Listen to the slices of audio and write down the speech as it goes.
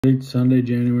It's Sunday,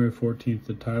 January 14th.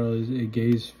 The title is A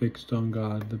Gaze Fixed on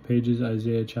God. The page is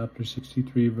Isaiah chapter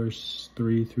 63, verse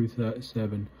 3 through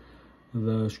 7.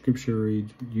 The scripture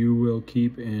reads, "You will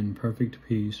keep in perfect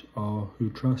peace all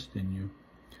who trust in you."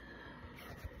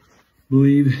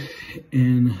 Believe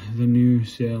in the new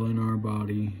cell in our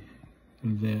body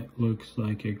that looks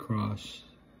like a cross.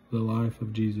 The life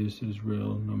of Jesus is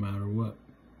real no matter what.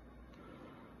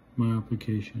 My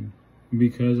application.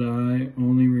 Because I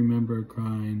only remember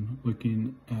crying,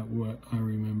 looking at what I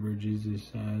remember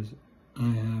Jesus as,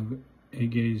 I have a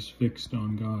gaze fixed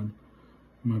on God.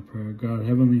 My prayer. God,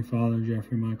 Heavenly Father,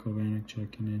 Jeffrey Michael Vanek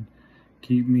checking in.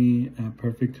 Keep me at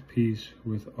perfect peace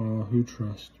with all who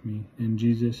trust me. In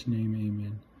Jesus' name,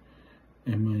 amen.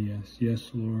 And my yes.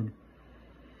 Yes, Lord,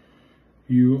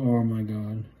 you are my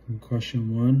God.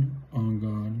 Question 1, on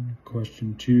God.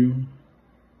 Question 2,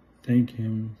 thank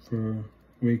Him for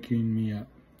waking me up.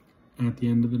 At the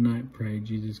end of the night, pray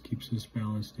Jesus keeps us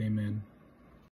balanced. Amen.